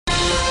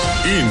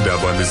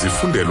Iindaba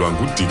nizifundelwa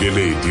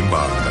nguDikeledi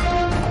Mbanga.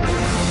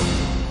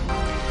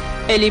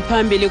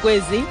 Eliphambili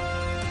kwezi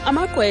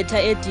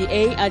Amagqwetha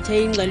eDA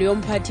athe ingxelo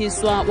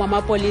yomphathiswa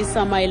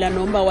wamapolisa mayelana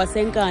nomba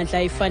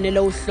waseNkandla ifanele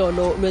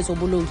uhlolo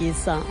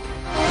lwezobulungisa.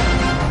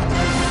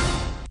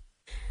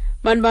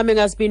 Mani bami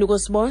ngasibini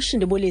kusibosh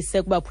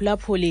ndibulise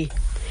kubaphulaphuli.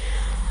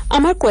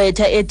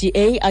 Amagqwetha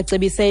eDA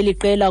acebise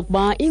eliqela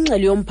ukuba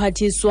ingxelo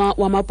yomphathiswa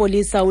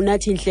wamapolisa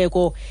uNathi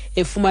Nhleko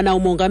efumana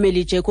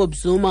umongameli Jacob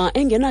Zuma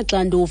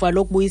engenaxanduva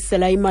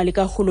lokubuyisela imali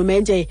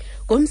karhulumente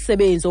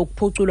ngomsebenzi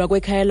wokuphuculwa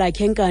kwekhaya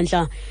lakhe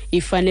eNkandla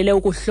ifanele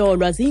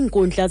ukuhlolwa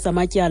ziinkundla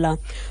zamatyala.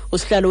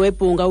 Usihlalo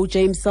webhunga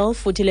uJames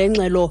futhi le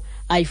ngxelo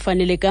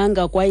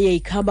ayifanelekanga kwaye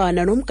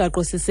ikhabana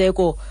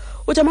nomgaqo-siseko.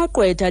 Uthi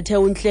amagqwetha athe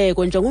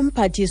uNhleko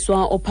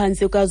njengomphathiswa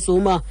ophantsi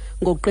kaZuma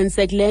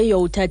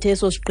ngokuqinisekileyo uthathe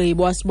eso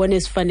sigqibo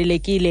asibone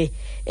sifanelekile.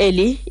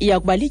 Eli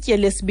iyakuba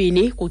lityeli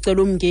lesibini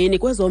kucela umngeni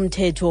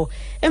kwezomthetho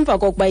emva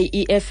kokuba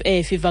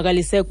i-EFF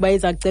ivakalise ukuba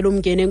iza kucela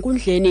umngeni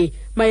enkundleni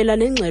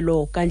mayelana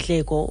nengxelo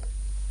kaNhleko.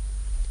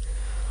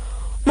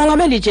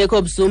 Umongameli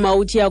Jacob Zuma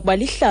uthi yakuba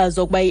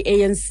lihlazo ukuba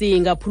i-ANC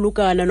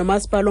ingaphulukana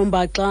nomasipala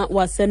ombaxa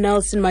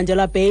waseNelson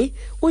Mandela Bay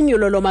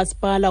unyulo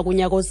lomasipala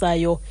kunyaka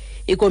ozayo.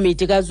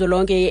 Ikomiti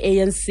kazwelonke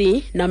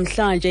ye-ANC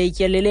namhlanje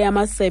ityelele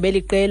amasebe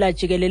eliqela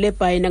jikelele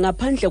eBhayi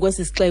ngaphandle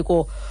kwesi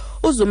sixeko.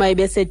 uZuma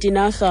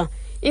ebesetinarha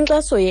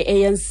inkxaso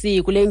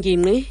ye-ANC kule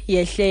ngingqi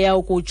yehleya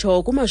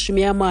ukutsho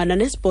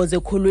kuma-48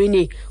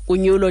 ekhulwini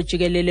kunyulo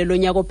jikelele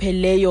lonyaka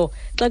ophelileyo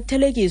xa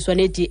kuthelekiswa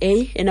ne-DA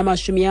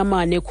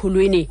enama-40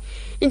 ekhulwini.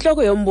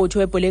 Intloko yombutho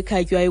webhola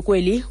ekhatywayo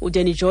kweli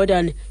uDanny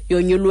Jordan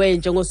yonyulwe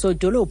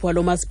njengosodolophu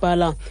walo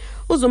masipala.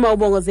 uZuma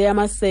ubongoze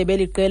amasebe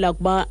eliqela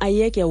kuba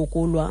ayeke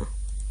ukulwa.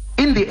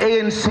 In the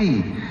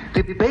ANC,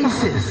 the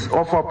basis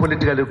of our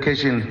political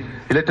education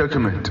is a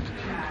document.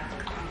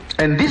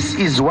 And this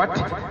is what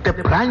the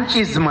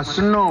branches must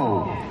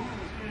know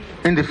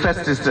in the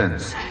first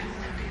instance.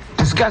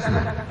 Discuss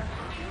them.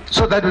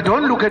 So that we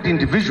don't look at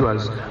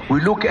individuals,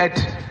 we look at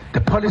the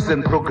policies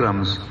and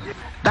programs.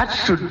 That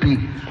should be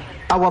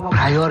our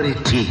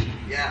priority.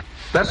 Yeah.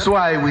 That's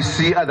why we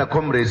see other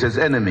comrades as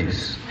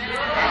enemies,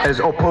 as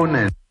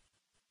opponents.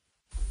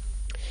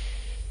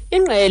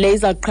 Ingqele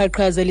iza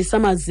kuqhaqhazelisa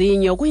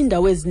amazinyo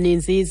kwiindawo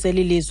ezininzi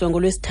zelilizwe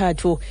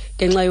ngolwesithathu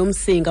ngenxa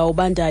yomsinga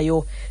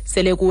obandayo.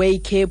 Sele kuwe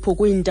ikhephu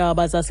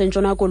kwiintaba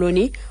zasentshona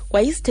koloni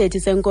kwayisithethi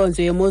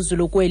senkonzo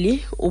yemozulu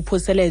kweli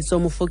uPhuselezo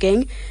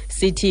Mufokeng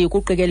sithi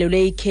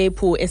kuqikelelwe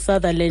ikhephu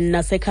eSutherland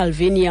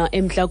naseCalvinia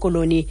eMntla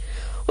Koloni.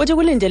 Uthi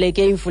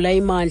kulindeleke imvula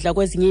imandla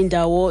kwezinye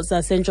iindawo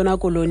zasentshona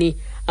koloni.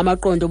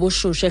 Amaqondo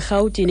obushushu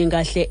eRhawutini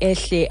ngahle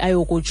ehle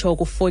ayokutsho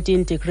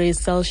ku-14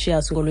 degrees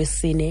Celsius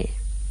ngolwesine.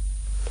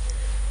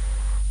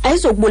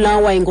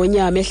 Ayizokubulawa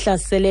ingonyama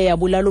ehlasele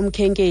yabulala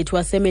umkhenkethi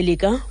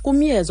waseMelika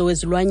kumyezo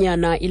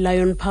wezilwanyana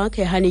iLion Park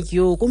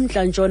eHoneydew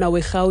kumntla-ntshona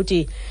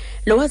weRhawuti.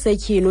 Lo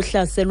wasetyhini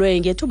uhlaselwe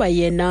ngethuba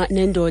yena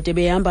nendoda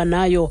ebehamba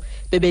nayo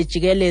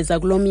bebejikeleza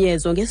kulo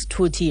myezo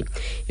ngesithuthi.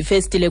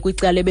 Ifestile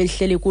kwicala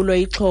ebelihleli kulo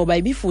ixhoba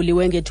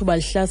ibivuliwe ngethuba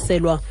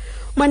lihlaselwa.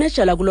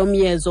 Umanejala kulo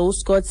myezo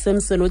uScott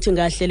Simpson uthi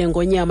ngahle le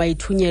ngonyama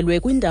ithunyelwe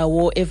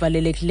kwindawo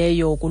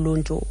evalelekileyo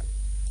kuluntu.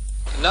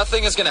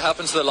 Nothing is going to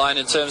happen to the lion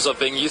in terms of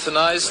being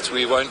euthanized.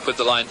 We won't put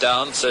the lion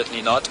down,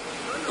 certainly not.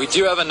 We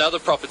do have another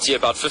property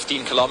about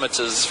 15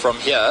 kilometers from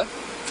here.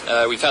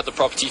 We've had the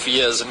property for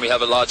years and we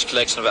have a large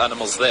collection of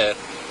animals there.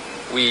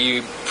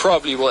 We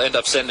probably will end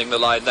up sending the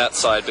lion that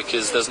side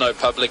because there's no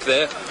public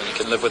there and you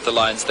can live with the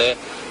lions there.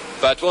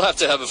 But we'll have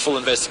to have a full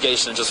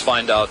investigation and just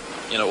find out,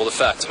 all the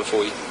facts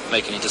before we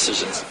make any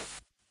decisions.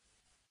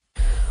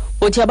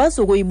 Uthi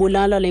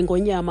abazukuyibulala le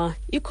ngonyama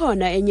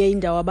ikhona enye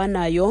indawo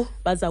abanayo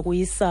baza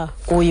kuyisa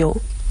kuyo.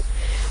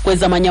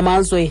 Kwezamanye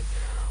amazwe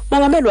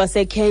umongameli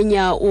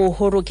waseKenya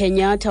uHuru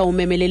Kenyatta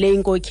umemelele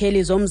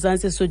iinkokheli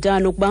zomzantsi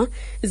Sudan ukuba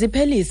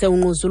ziphelise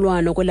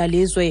ungquzulwano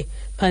kwelalizwe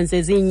phantse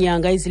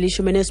izinyanga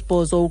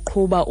ezili-18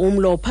 uqhuba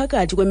umlo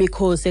phakathi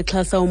kwemikhosi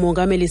exhasa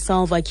umongameli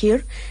Salva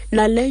Kiir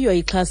naleyo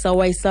ixhasa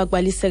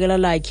wayisakuba lisekela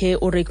lakhe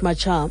uRiek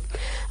Machar.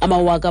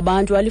 Amawaka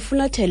abantu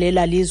alifulathele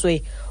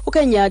elalizwe.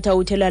 uKenyatta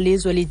uthe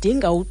elalizwe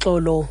lidinga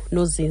uxolo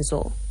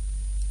nozinzo.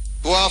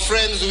 To our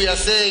friends, we are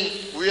saying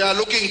we are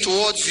looking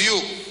towards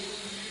you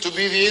to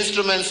be the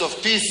instruments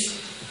of peace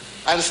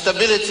and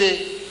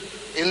stability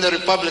in the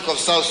Republic of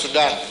South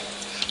Sudan.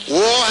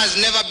 War has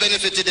never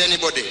benefited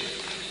anybody.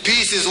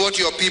 Peace is what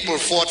your people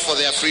fought for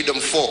their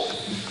freedom for.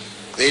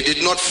 They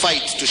did not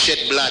fight to shed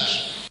blood.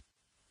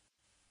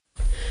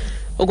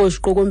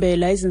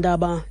 Ukuziqukumbela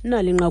izindaba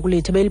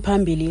nalinqakulethe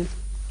beliphambili.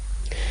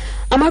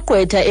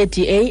 Amagqwetha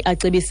eDA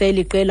acebise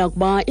eliqela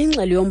kuba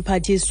ingxelo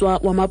yomphathiswa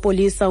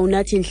wamapolisa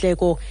uNathi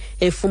Nhleko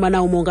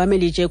efumana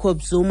umongameli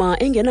Jacob Zuma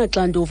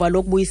engenaxanduva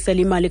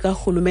lokubuyisela imali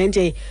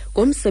karhulumente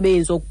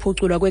ngomsebenzi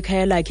wokuphuculwa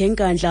kwekhaya lakhe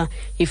eNkandla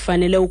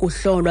ifanele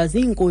ukuhlolwa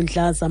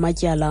ziinkundla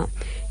zamatyala.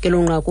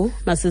 Ngelo nqaku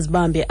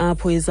masizibambe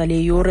apho izale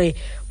yure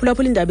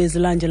phulaphula indaba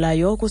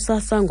ezilandelayo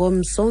kusasa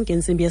ngomso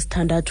ngentsimbi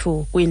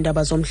yesithandathu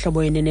kwiindaba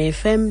zomhlobo yene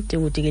ne-FM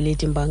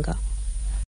ndinguDikeledi Mbanga.